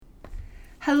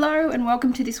Hello and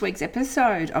welcome to this week's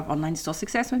episode of Online Store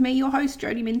Success with me, your host,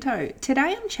 Jody Minto.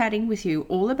 Today I'm chatting with you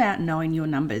all about knowing your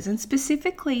numbers and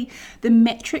specifically the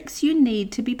metrics you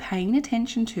need to be paying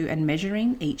attention to and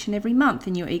measuring each and every month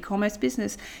in your e-commerce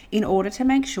business in order to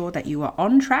make sure that you are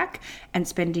on track and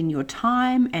spending your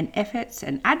time and efforts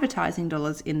and advertising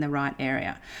dollars in the right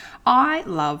area. I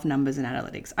love numbers and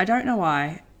analytics. I don't know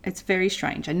why. It's very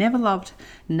strange. I never loved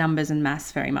numbers and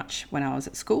maths very much when I was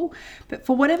at school, but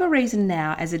for whatever reason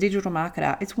now, as a digital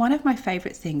marketer, it's one of my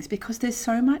favorite things because there's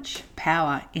so much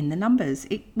power in the numbers.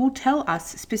 It will tell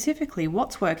us specifically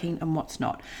what's working and what's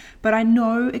not, but I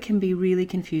know it can be really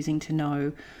confusing to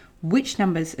know which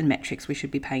numbers and metrics we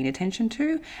should be paying attention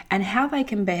to and how they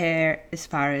compare as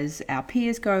far as our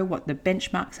peers go, what the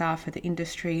benchmarks are for the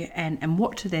industry and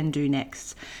what to then do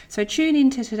next. So tune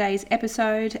into today's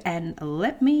episode and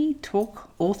let me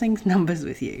talk all things numbers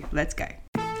with you. Let's go.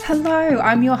 Hello,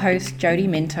 I'm your host, Jody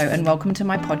Minto, and welcome to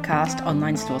my podcast,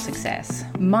 Online Store Success.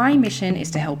 My mission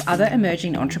is to help other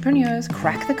emerging entrepreneurs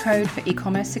crack the code for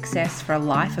e-commerce success for a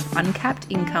life of uncapped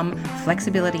income,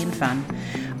 flexibility, and fun.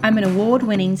 I'm an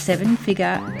award-winning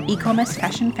 7-figure e-commerce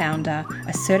fashion founder,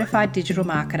 a certified digital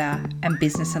marketer, and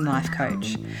business and life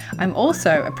coach. I'm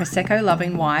also a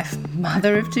Prosecco-loving wife,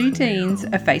 mother of 2 teens,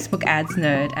 a Facebook ads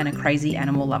nerd, and a crazy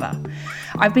animal lover.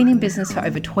 I've been in business for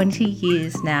over 20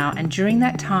 years now, and during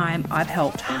that time, I've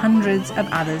helped hundreds of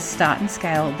others start and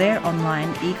scale their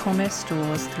online e-commerce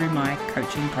stores through my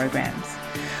coaching programs.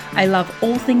 I love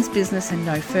all things business and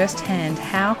know firsthand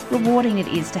how rewarding it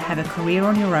is to have a career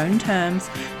on your own terms,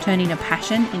 turning a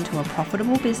passion into a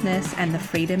profitable business and the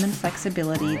freedom and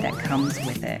flexibility that comes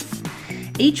with it.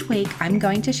 Each week, I'm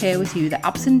going to share with you the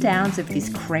ups and downs of this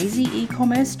crazy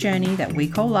e-commerce journey that we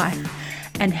call life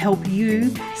and help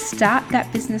you start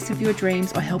that business of your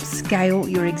dreams or help scale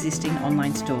your existing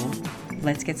online store.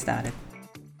 Let's get started.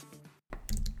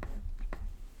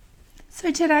 So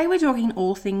today we're talking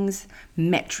all things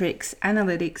metrics,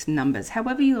 analytics, numbers,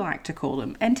 however you like to call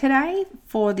them. And today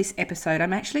for this episode,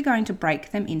 I'm actually going to break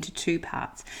them into 2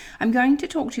 parts. I'm going to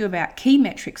talk to you about key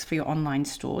metrics for your online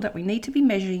store that we need to be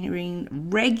measuring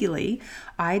regularly,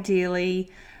 ideally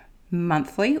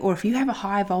monthly, or if you have a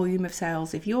high volume of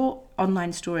sales, if your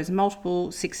online store is multiple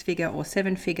 6-figure or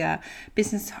 7-figure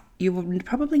business, you will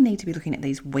probably need to be looking at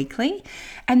these weekly.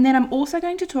 And then I'm also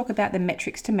going to talk about the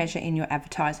metrics to measure in your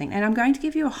advertising. And I'm going to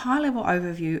give you a high-level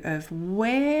overview of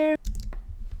where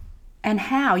and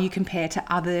how you compare to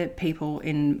other people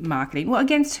in marketing, well,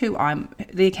 against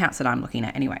the accounts that I'm looking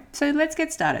at anyway. So let's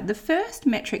get started. The first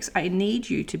metrics I need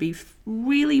you to be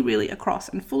really across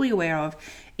and fully aware of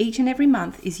each and every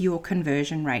month is your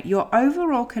conversion rate, your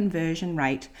overall conversion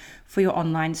rate for your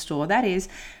online store. That is,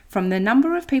 from the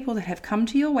number of people that have come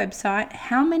to your website,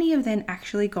 how many have then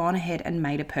actually gone ahead and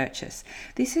made a purchase?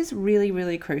 This is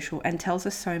really crucial and tells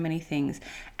us so many things.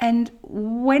 And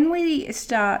when we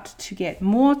start to get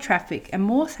more traffic and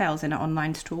more sales in our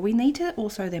online store, we need to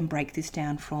also then break this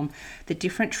down from the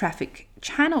different traffic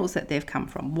channels that they've come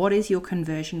from. What is your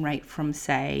conversion rate from,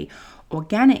 say,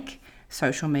 organic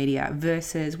social media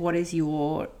versus what is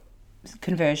your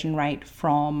conversion rate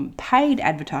from paid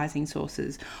advertising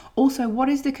sources? Also, what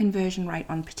is the conversion rate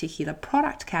on particular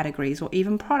product categories or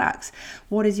even products?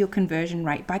 What is your conversion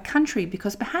rate by country?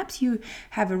 Because perhaps you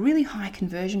have a really high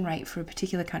conversion rate for a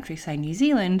particular country, say New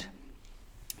Zealand,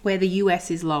 where the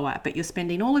US is lower, but you're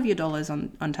spending all of your dollars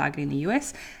on targeting the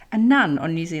US and none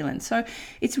on New Zealand. So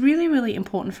it's really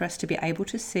important for us to be able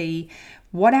to see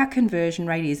what our conversion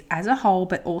rate is as a whole,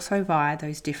 but also via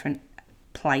those different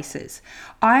places.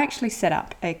 I actually set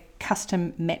up a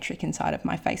custom metric inside of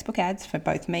my Facebook ads for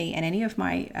both me and any of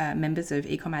my members of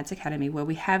eCommerce Academy, where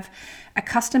we have a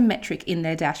custom metric in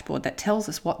their dashboard that tells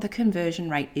us what the conversion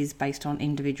rate is based on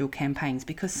individual campaigns,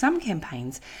 because some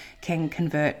campaigns can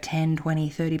convert 10, 20,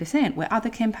 30%, where other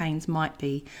campaigns might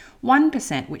be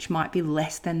 1%, which might be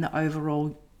less than the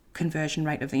overall conversion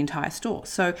rate of the entire store.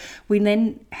 So we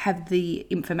then have the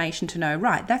information to know,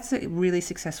 right, that's a really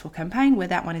successful campaign where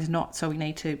that one is not, so we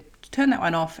need to turn that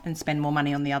one off and spend more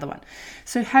money on the other one.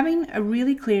 So having a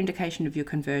really clear indication of your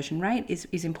conversion rate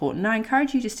is important. And I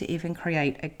encourage you just to even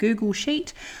create a Google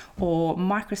Sheet or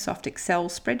Microsoft Excel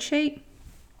spreadsheet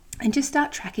and just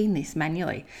start tracking this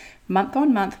manually. Month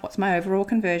on month, what's my overall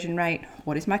conversion rate?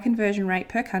 What is my conversion rate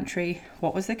per country?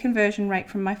 What was the conversion rate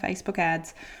from my Facebook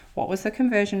ads? What was the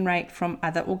conversion rate from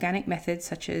other organic methods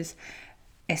such as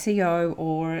SEO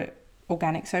or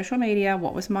organic social media?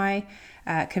 What was my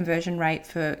conversion rate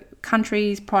for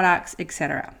countries, products,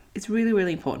 etc.? It's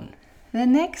really important. The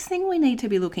next thing we need to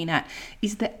be looking at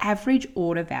is the average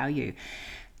order value.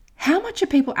 How much are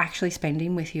people actually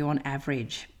spending with you on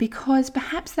average? Because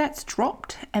perhaps that's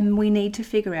dropped and we need to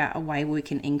figure out a way we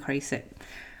can increase it.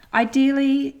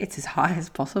 Ideally, it's as high as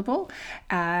possible,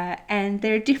 and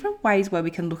there are different ways where we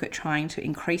can look at trying to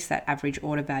increase that average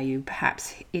order value.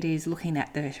 Perhaps it is looking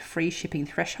at the free shipping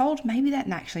threshold. Maybe that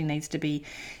actually needs to be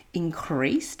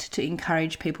increased to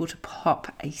encourage people to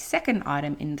pop a second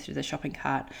item into the shopping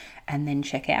cart and then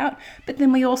check out. But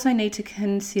then we also need to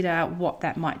consider what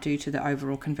that might do to the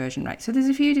overall conversion rate. So there's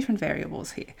a few different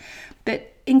variables here.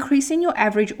 But increasing your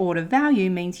average order value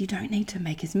means you don't need to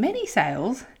make as many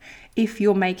sales if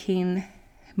you're making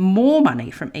more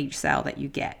money from each sale that you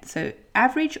get. So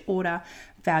average order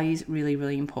value is really,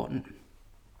 really important.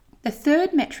 The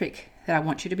third metric that I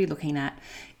want you to be looking at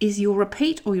is your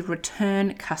repeat or your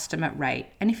return customer rate.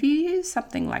 And if you use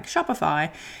something like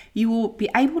Shopify, you will be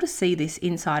able to see this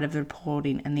inside of the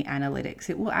reporting and the analytics.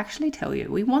 It will actually tell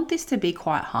you, we want this to be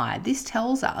quite high. This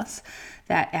tells us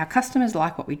that our customers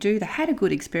like what we do, they had a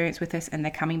good experience with us, and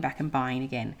they're coming back and buying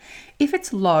again. If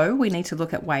it's low, we need to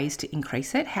look at ways to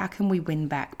increase it. How can we win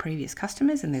back previous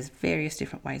customers? And there's various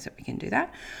different ways that we can do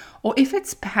that. Or if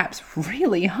it's perhaps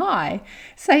really high,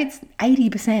 say it's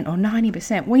 80% or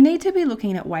 90%, we need to be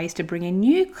looking at ways to bring in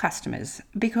new customers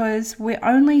because we're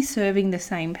only serving the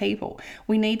same people.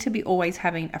 We need to be always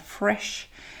having a fresh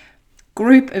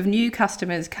group of new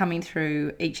customers coming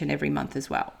through each and every month as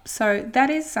well. So that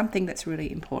is something that's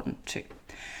really important too.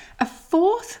 A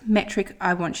fourth metric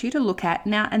I want you to look at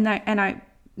now, and I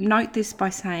note this by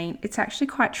saying it's actually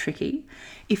quite tricky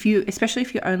especially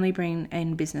if you only been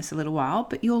in business a little while,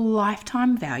 but your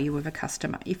lifetime value of a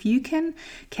customer. If you can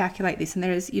calculate this, and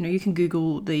there is, you can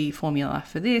Google the formula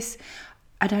for this.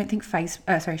 I don't think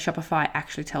Shopify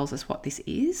actually tells us what this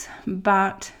is,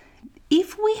 but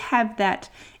if we have that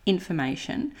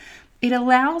information, it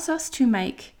allows us to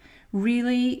make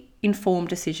really informed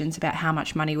decisions about how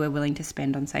much money we're willing to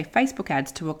spend on, say, Facebook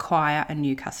ads to acquire a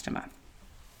new customer.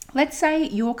 Let's say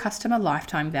your customer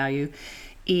lifetime value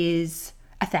is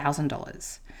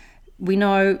 $1,000. We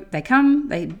know they come,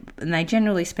 they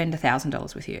generally spend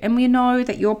 $1,000 with you, and we know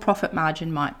that your profit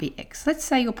margin might be X. Let's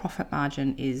say your profit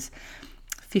margin is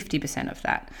 50% of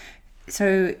that.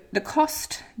 So the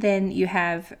cost then you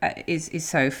have is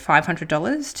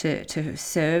 $500 to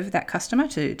serve that customer,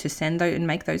 to send those and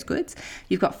make those goods.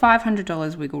 You've got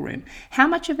 $500 wiggle room. How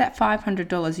much of that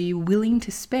 $500 are you willing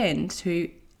to spend to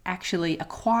actually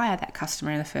acquire that customer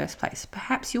in the first place?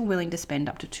 Perhaps you're willing to spend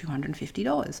up to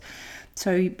 $250.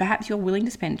 So perhaps you're willing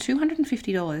to spend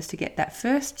 $250 to get that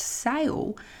first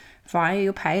sale via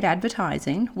your paid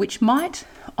advertising, which might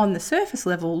on the surface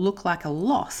level look like a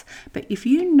loss. But if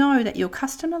you know that your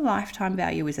customer lifetime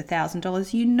value is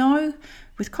 $1,000, you know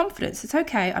with confidence, it's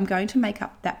okay, I'm going to make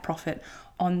up that profit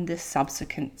on the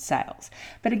subsequent sales.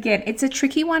 But again, it's a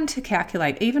tricky one to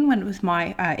calculate. Even when it was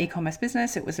my e-commerce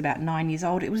business, it was about 9 years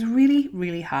old. It was really,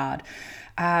 really hard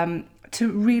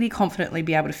to really confidently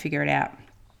be able to figure it out.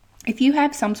 If you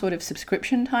have some sort of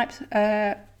subscription type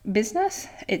business,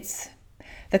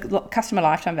 the customer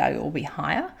lifetime value will be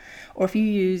higher. Or if you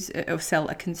use or sell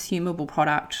a consumable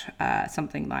product,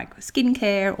 something like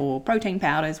skincare or protein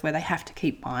powders where they have to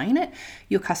keep buying it,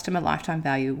 your customer lifetime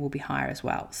value will be higher as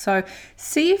well. So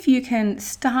see if you can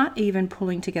start even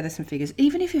pulling together some figures.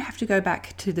 Even if you have to go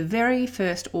back to the very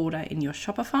first order in your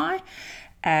Shopify,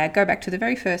 go back to the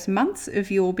very first months of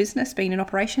your business being in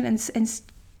operation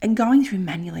and going through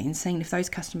manually and seeing if those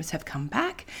customers have come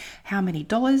back, how many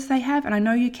dollars they have. And I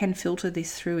know you can filter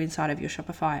this through inside of your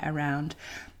Shopify around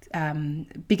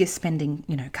biggest spending,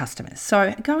 customers.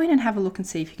 So go in and have a look and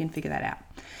see if you can figure that out.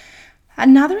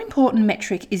 Another important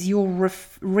metric is your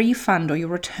refund or your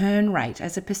return rate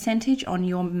as a percentage on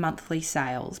your monthly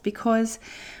sales, because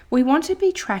we want to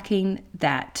be tracking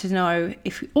that to know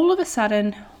if all of a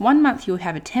sudden 1 month you'll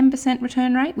have a 10%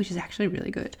 return rate, which is actually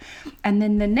really good. And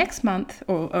then the next month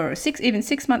or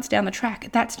 6 months down the track,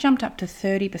 that's jumped up to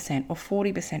 30% or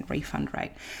 40% refund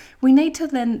rate. We need to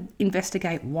then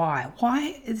investigate why.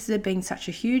 Why is there been such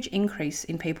a huge increase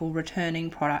in people returning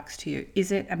products to you?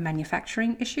 Is it a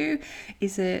manufacturing issue?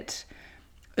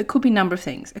 It could be a number of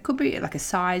things. It could be like a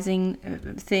sizing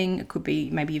thing. It could be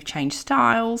maybe you've changed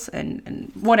styles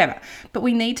and whatever. But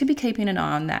we need to be keeping an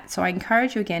eye on that. So I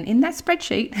encourage you again in that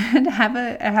spreadsheet to have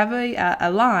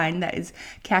a line that is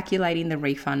calculating the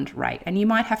refund rate. And you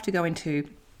might have to go into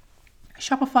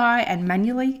Shopify and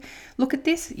manually look at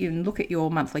this. You can look at your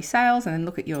monthly sales and then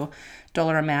look at your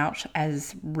dollar amount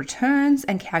as returns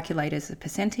and calculate as a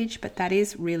percentage. But that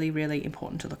is really, really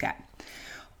important to look at.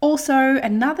 Also,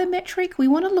 another metric, we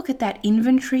want to look at that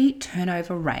inventory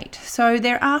turnover rate. So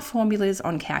there are formulas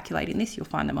on calculating this. You'll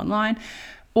find them online.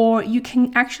 Or you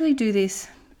can actually do this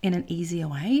in an easier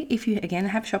way. If you, again,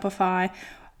 have Shopify,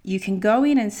 you can go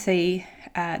in and see,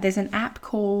 there's an app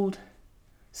called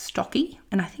Stocky,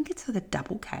 and I think it's with a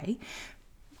double K.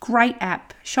 Great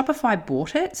app. Shopify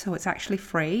bought it, so it's actually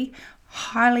free.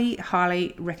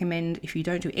 Highly recommend, if you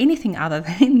don't do anything other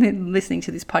than listening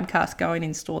to this podcast, go and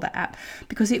install the app,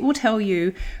 because it will tell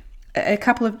you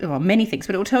many things,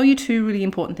 but it will tell you two really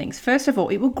important things. First of all,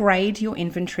 it will grade your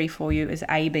inventory for you as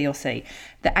A, B, or C.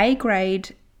 The A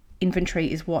grade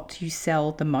inventory is what you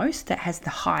sell the most, that has the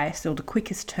highest or the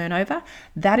quickest turnover.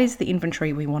 That is the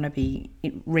inventory we want to be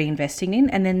reinvesting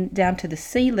in. And then down to the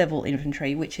C level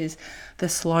inventory, which is the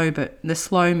slow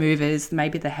movers.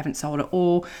 Maybe they haven't sold at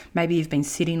all. Maybe you've been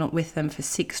sitting with them for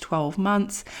 6-12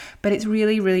 months. But it's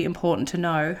really important to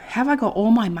know, have I got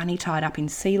all my money tied up in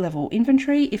C level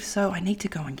inventory? If so, I need to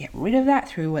go and get rid of that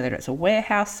through whether it's a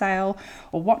warehouse sale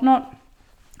or whatnot.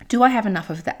 Do I have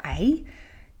enough of the A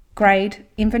grade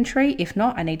inventory? If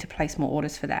not, I need to place more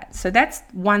orders for that. So that's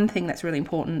one thing that's really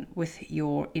important with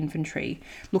your inventory,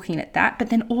 looking at that, but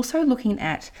then also looking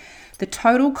at the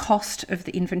total cost of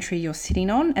the inventory you're sitting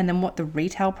on, and then what the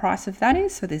retail price of that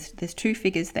is. So there's two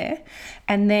figures there.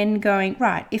 And then going,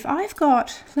 right, if I've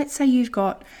got, let's say you've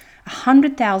got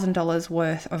 $100,000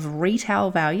 worth of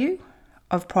retail value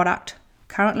of product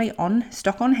currently on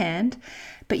stock on hand,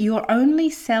 but you're only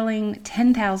selling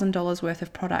 $10,000 worth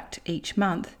of product each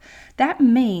month, that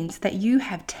means that you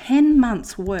have 10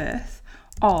 months worth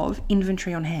of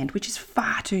inventory on hand, which is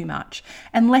far too much,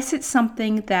 unless it's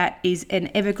something that is an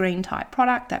evergreen type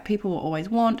product that people will always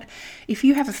want. If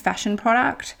you have a fashion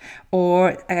product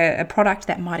or a product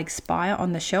that might expire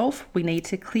on the shelf, we need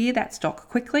to clear that stock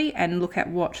quickly and look at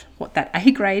what that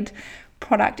A grade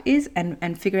product is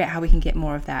and figure out how we can get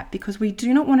more of that, because we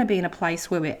do not want to be in a place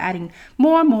where we're adding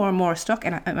more and more stock.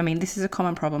 And I mean, this is a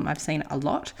common problem I've seen a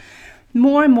lot.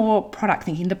 More and more product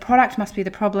thinking, the product must be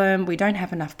the problem. We don't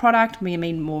have enough product. We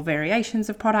need more variations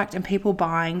of product, and people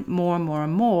buying more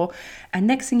and more. And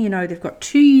next thing you know, they've got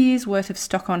 2 years worth of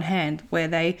stock on hand where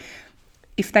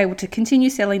if they were to continue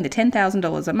selling the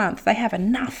 $10,000 a month, they have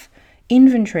enough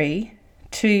inventory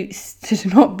to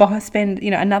not spend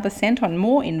another cent on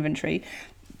more inventory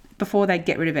before they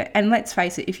get rid of it. And let's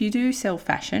face it, if you do sell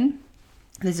fashion,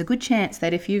 there's a good chance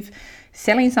that if you're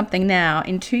selling something now,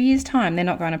 in 2 years' time, they're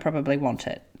not going to probably want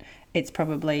it. It's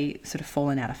probably sort of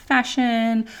fallen out of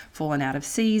fashion, fallen out of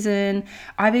season.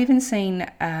 I've even seen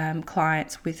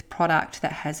clients with product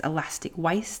that has elastic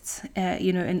waists,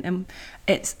 and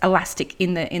it's elastic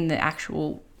in the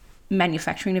actual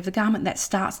manufacturing of the garment that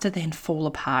starts to then fall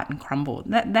apart and crumble.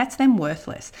 That's then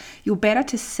worthless. You're better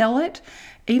to sell it,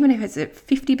 even if it's at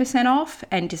 50% off,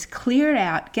 and just clear it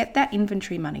out, get that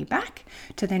inventory money back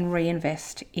to then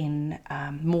reinvest in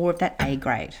more of that A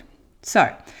grade.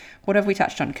 So what have we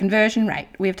touched on? Conversion rate.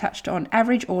 We've touched on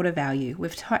average order value.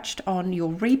 We've touched on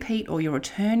your repeat or your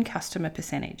return customer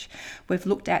percentage. We've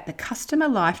looked at the customer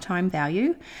lifetime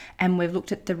value, and we've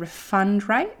looked at the refund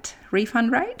rate,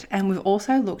 and we've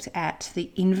also looked at the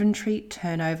inventory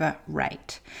turnover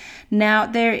rate. Now,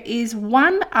 there is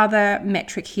one other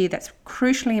metric here that's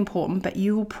crucially important, but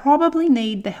you will probably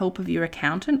need the help of your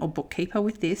accountant or bookkeeper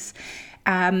with this.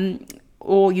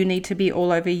 Or you need to be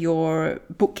all over your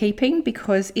bookkeeping,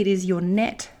 because it is your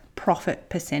net profit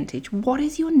percentage. What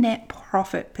is your net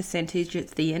profit percentage at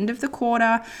the end of the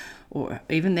quarter, or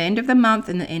even the end of the month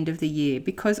and the end of the year?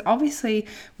 Because obviously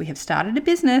we have started a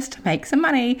business to make some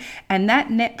money, and that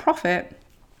net profit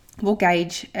will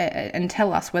gauge and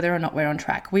tell us whether or not we're on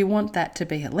track. We want that to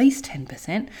be at least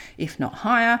 10%, if not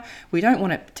higher. We don't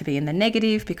want it to be in the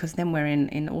negative, because then we're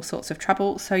in all sorts of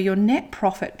trouble. So your net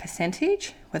profit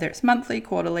percentage, whether it's monthly,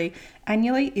 quarterly,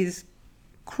 annually, is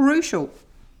crucial.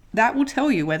 That will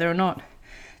tell you whether or not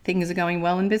things are going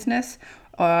well in business.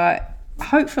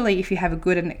 Hopefully, if you have a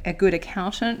good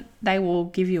accountant, they will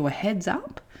give you a heads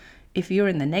up if you're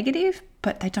in the negative,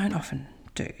 but they don't often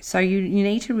do. So you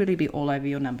need to really be all over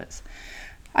your numbers.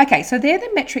 Okay, so they're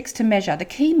the metrics to measure, the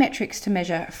key metrics to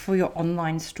measure for your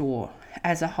online store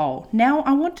as a whole. Now,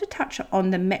 I want to touch on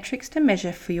the metrics to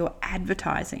measure for your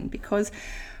advertising, because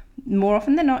more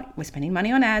often than not, we're spending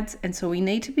money on ads, and so we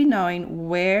need to be knowing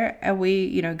where are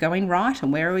we, going right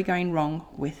and where are we going wrong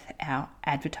with our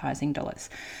advertising dollars.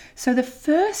 So the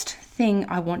first thing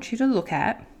I want you to look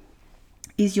at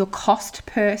is your cost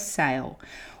per sale,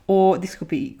 or this could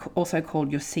be also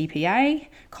called your CPA,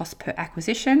 cost per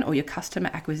acquisition, or your customer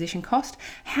acquisition cost.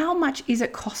 How much is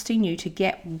it costing you to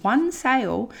get one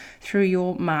sale through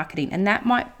your marketing? And that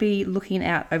might be looking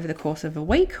out over the course of a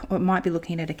week, or it might be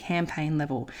looking at a campaign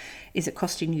level. Is it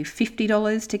costing you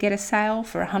 $50 to get a sale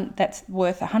that's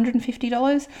worth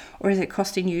 $150, or is it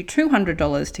costing you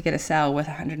 $200 to get a sale worth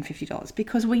 $150?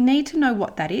 Because we need to know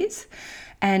what that is,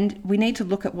 and we need to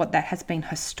look at what that has been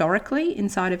historically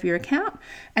inside of your account,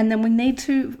 and then we need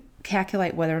to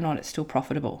calculate whether or not it's still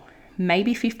profitable.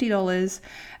 Maybe $50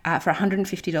 for a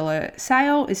 $150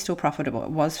 sale is still profitable.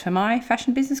 It was for my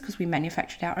fashion business because we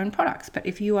manufactured our own products. But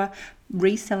if you are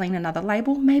reselling another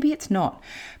label, maybe it's not.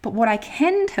 But what I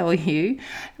can tell you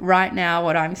right now,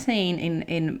 what I'm seeing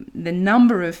in the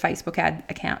number of Facebook ad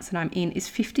accounts that I'm in, is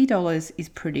 $50 is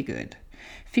pretty good.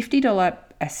 $50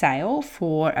 a sale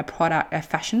for a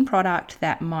fashion product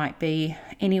that might be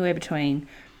anywhere between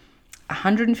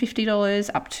 $150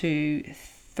 up to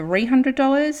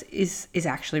 $300 is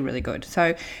actually really good.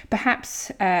 So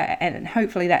perhaps, and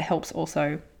hopefully that helps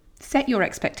also set your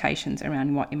expectations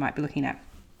around what you might be looking at.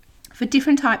 For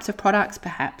different types of products,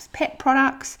 perhaps pet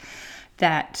products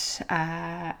that,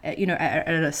 are at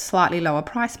a slightly lower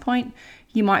price point,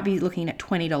 you might be looking at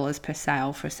 $20 per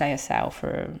sale for, say, a sale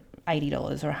for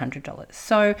 $80 or $100.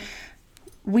 So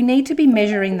we need to be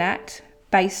measuring that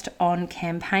based on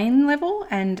campaign level,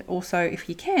 and also, if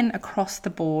you can, across the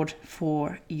board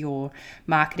for your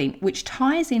marketing, which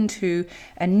ties into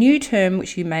a new term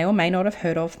which you may or may not have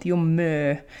heard of, your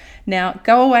MER. Now,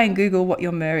 go away and Google what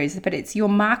your MER is, but it's your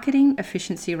marketing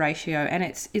efficiency ratio, and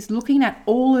it's looking at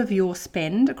all of your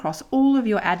spend across all of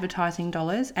your advertising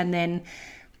dollars, and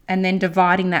then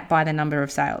dividing that by the number of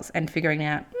sales and figuring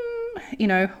out,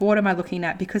 what am I looking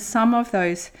at? Because some of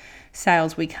those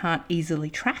sales we can't easily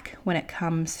track when it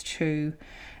comes to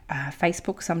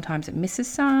Facebook. Sometimes it misses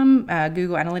some,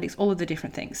 Google Analytics, all of the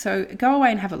different things. So go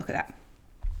away and have a look at that.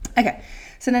 Okay,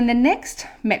 so then the next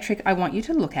metric I want you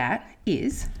to look at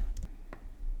is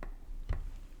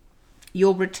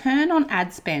your return on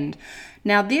ad spend.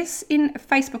 Now, this in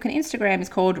Facebook and Instagram is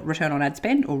called return on ad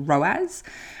spend, or ROAS.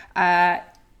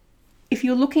 If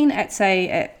you're looking at,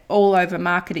 say, all over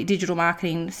marketing, digital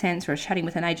marketing sense, or chatting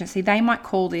with an agency, they might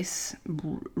call this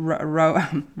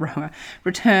return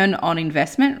on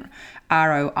investment,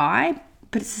 ROI,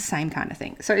 but it's the same kind of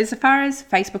thing. So as far as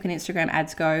Facebook and Instagram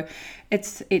ads go,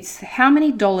 it's how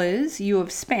many dollars you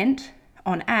have spent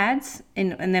on ads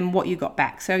and then what you got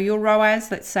back. So your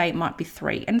ROAS, let's say it might be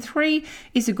 3, and 3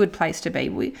 is a good place to be.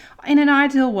 In an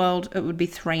ideal world, it would be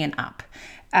 3 and up.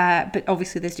 But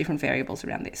obviously there's different variables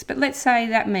around this. But let's say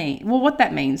what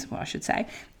that means, I should say,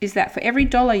 is that for every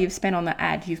dollar you've spent on the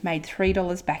ad, you've made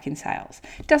 $3 back in sales.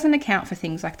 It doesn't account for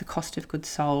things like the cost of goods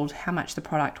sold, how much the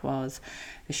product was,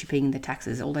 the shipping, the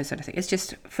taxes, all those sort of things. It's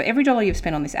just for every dollar you've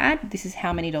spent on this ad, this is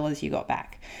how many dollars you got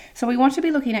back. So we want to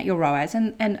be looking at your ROAS,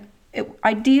 and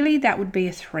ideally that would be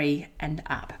a 3 and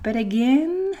up. But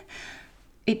again,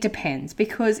 it depends,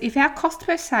 because if our cost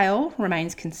per sale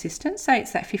remains consistent, say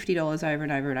it's that $50 over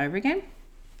and over and over again,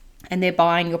 and they're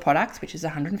buying your products, which is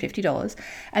 $150,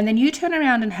 and then you turn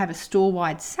around and have a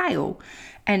store-wide sale,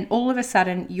 and all of a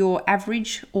sudden your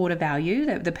average order value,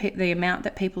 the amount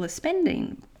that people are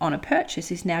spending on a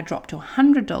purchase, is now dropped to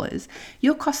 $100,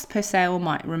 your cost per sale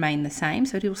might remain the same.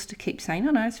 So it'll still keep saying,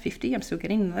 oh no, it's $50, I'm still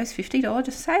getting those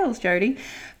 $50 sales, Jody.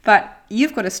 But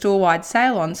you've got a store-wide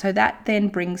sale on, so that then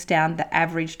brings down the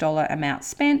average dollar amount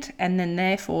spent, and then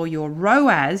therefore your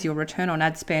ROAS, your return on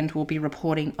ad spend, will be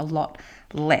reporting a lot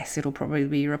less. It'll probably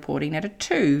be reporting at a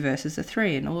 2 versus a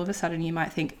 3, and all of a sudden you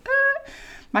might think,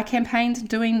 my campaign's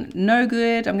doing no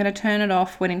good, I'm going to turn it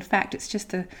off, when in fact it's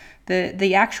just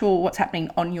the actual what's happening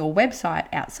on your website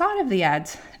outside of the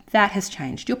ads that has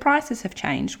changed. Your prices have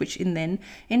changed, which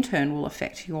in turn will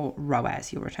affect your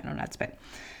ROAS, your return on ad spend.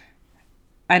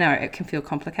 I know it can feel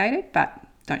complicated, but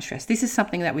don't stress. This is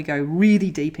something that we go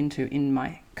really deep into in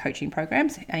my coaching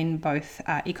programs, in both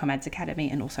eCommerce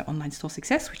Academy and also Online Store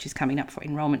Success, which is coming up for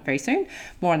enrollment very soon.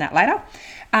 More on that later.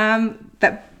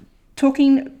 But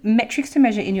talking metrics to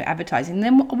measure in your advertising.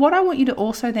 Then what I want you to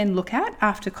also then look at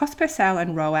after cost per sale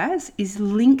and ROAS is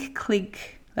link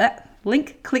click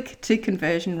to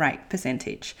conversion rate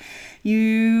percentage.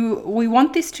 We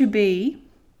want this to be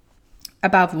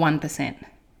above 1%.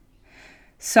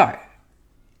 So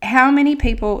how many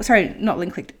people, sorry, not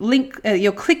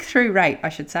your click-through rate, I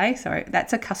should say. Sorry,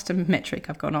 that's a custom metric.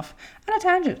 I've gone off on a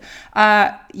tangent.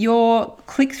 Your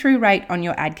click-through rate on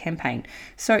your ad campaign.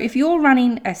 So if you're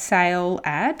running a sale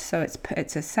ad, so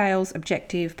it's a sales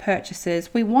objective,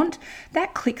 purchases, we want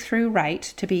that click-through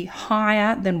rate to be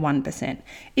higher than 1%.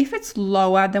 If it's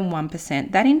lower than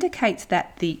 1%, that indicates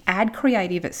that the ad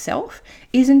creative itself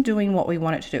isn't doing what we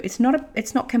want it to do. It's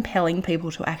not compelling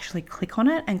people to actually click on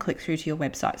it and click through to your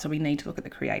website. So we need to look at the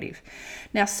creative.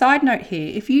 Now, side note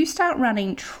here, if you start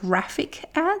running traffic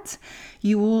ads,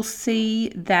 you will see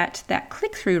that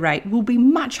click-through rate will be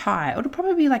much higher. It'll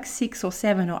probably be like 6 or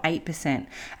 7 or 8%.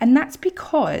 And that's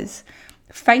because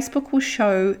Facebook will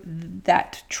show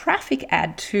that traffic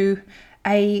ad to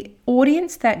a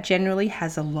audience that generally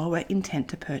has a lower intent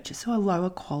to purchase, so a lower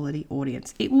quality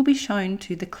audience. It will be shown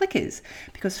to the clickers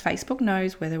because Facebook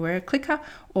knows whether we're a clicker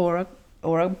or a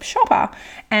shopper.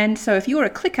 And so if you're a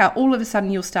clicker, all of a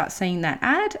sudden you'll start seeing that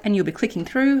ad and you'll be clicking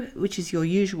through, which is your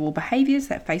usual behaviors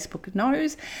that Facebook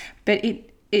knows, but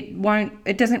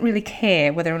it doesn't really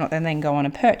care whether or not they then go on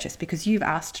and purchase because you've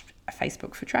asked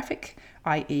Facebook for traffic,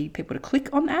 i.e. people to click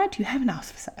on the ad. You haven't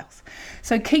asked for sales.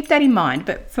 So keep that in mind.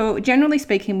 But for generally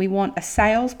speaking, we want a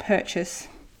sales purchase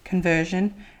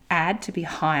conversion ad to be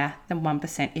higher than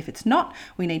 1%. If it's not,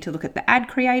 we need to look at the ad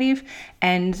creative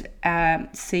and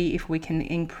see if we can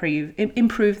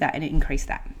improve that and increase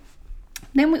that.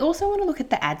 Then we also want to look at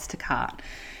the ads to cart.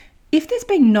 If there's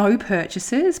been no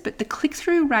purchases, but the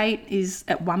click-through rate is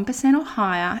at 1% or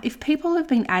higher, if people have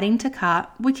been adding to cart,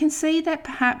 we can see that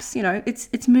perhaps,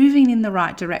 it's moving in the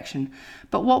right direction.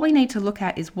 But what we need to look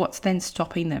at is what's then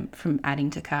stopping them from adding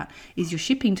to cart. Is your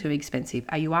shipping too expensive?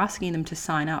 Are you asking them to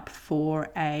sign up for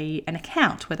an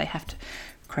account where they have to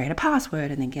create a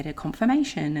password and then get a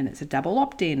confirmation and it's a double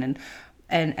opt-in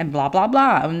and blah, blah,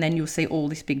 blah. And then you'll see all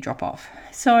this big drop off.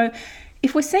 So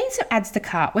if we're seeing some ads to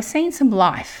cart, we're seeing some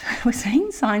life. We're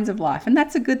seeing signs of life, and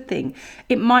that's a good thing.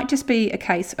 It might just be a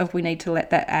case of we need to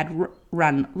let that ad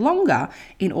run longer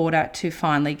in order to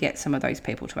finally get some of those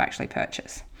people to actually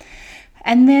purchase.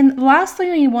 And then lastly,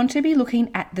 we want to be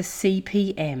looking at the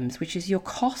CPMs, which is your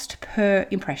cost per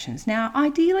impressions. Now,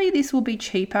 ideally, this will be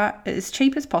cheaper, as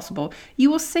cheap as possible. You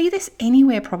will see this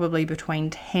anywhere probably between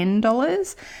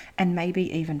 $10 and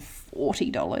maybe even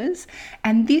 $40.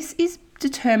 And this is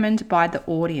determined by the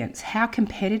audience, how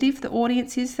competitive the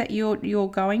audience is that you're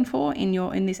going for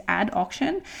in this ad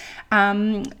auction,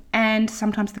 and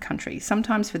sometimes the country.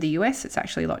 Sometimes for the US, it's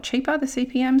actually a lot cheaper, the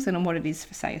CPMs, than what it is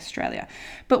for, say, Australia.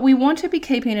 But we want to be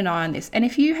keeping an eye on this. And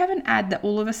if you have an ad that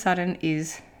all of a sudden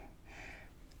is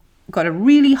got a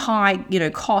really high,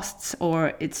 costs,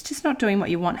 or it's just not doing what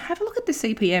you want, have a look at the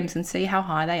CPMs and see how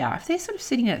high they are. If they're sort of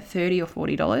sitting at $30 or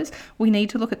 $40, we need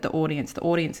to look at the audience. The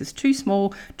audience is too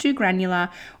small, too granular,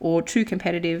 or too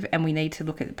competitive, and we need to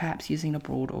look at perhaps using a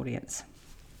broad audience.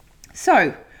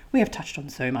 So we have touched on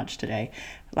so much today.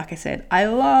 Like I said, I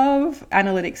love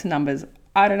analytics and numbers.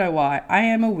 I don't know why. I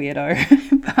am a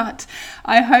weirdo, but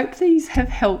I hope these have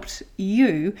helped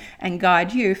you and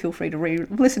guide you. Feel free to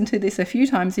listen to this a few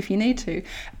times if you need to.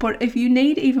 But if you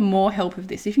need even more help with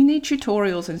this, if you need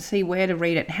tutorials and see where to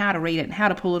read it, how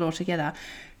to pull it all together,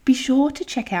 be sure to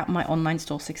check out my Online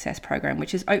Store Success program,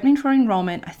 which is opening for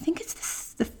enrollment. I think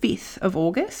it's the 5th of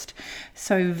August.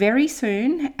 So very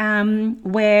soon,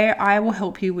 where I will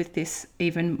help you with this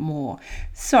even more.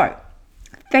 So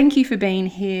thank you for being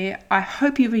here. I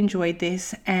hope you've enjoyed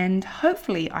this, and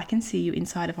hopefully I can see you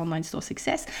inside of Online Store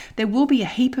Success. There will be a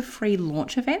heap of free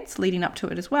launch events leading up to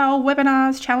it as well,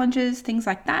 webinars, challenges, things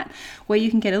like that, where you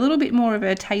can get a little bit more of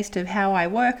a taste of how I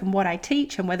work and what I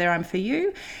teach and whether I'm for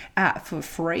you for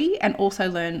free, and also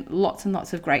learn lots and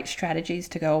lots of great strategies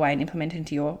to go away and implement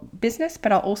into your business.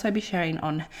 But I'll also be sharing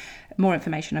on more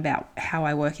information about how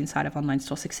I work inside of Online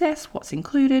Store Success, what's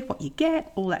included, what you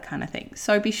get, all that kind of thing.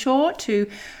 So be sure to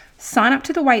sign up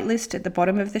to the waitlist at the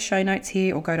bottom of the show notes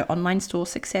here, or go to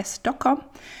onlinestoresuccess.com,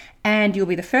 and you'll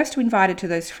be the first invited to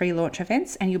those free launch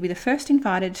events, and you'll be the first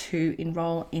invited to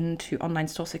enroll into Online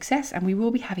Store Success, and we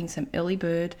will be having some early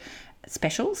bird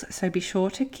specials, so be sure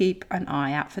to keep an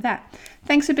eye out for that.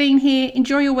 Thanks for being here.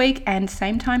 Enjoy your week, and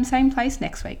same time, same place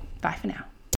next week. Bye for now.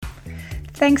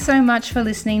 Thanks so much for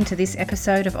listening to this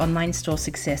episode of Online Store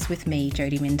Success with me,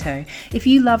 Jody Minto. If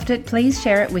you loved it, please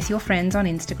share it with your friends on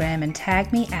Instagram and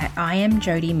tag me at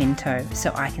 @IamJodyMinto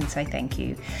so I can say thank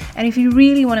you. And if you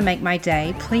really want to make my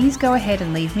day, please go ahead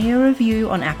and leave me a review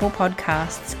on Apple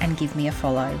Podcasts and give me a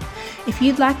follow. If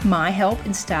you'd like my help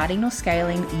in starting or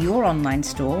scaling your online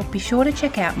store, be sure to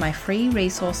check out my free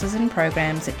resources and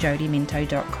programs at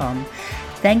jodyminto.com.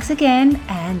 Thanks again,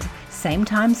 and same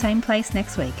time, same place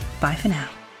next week. Bye for now.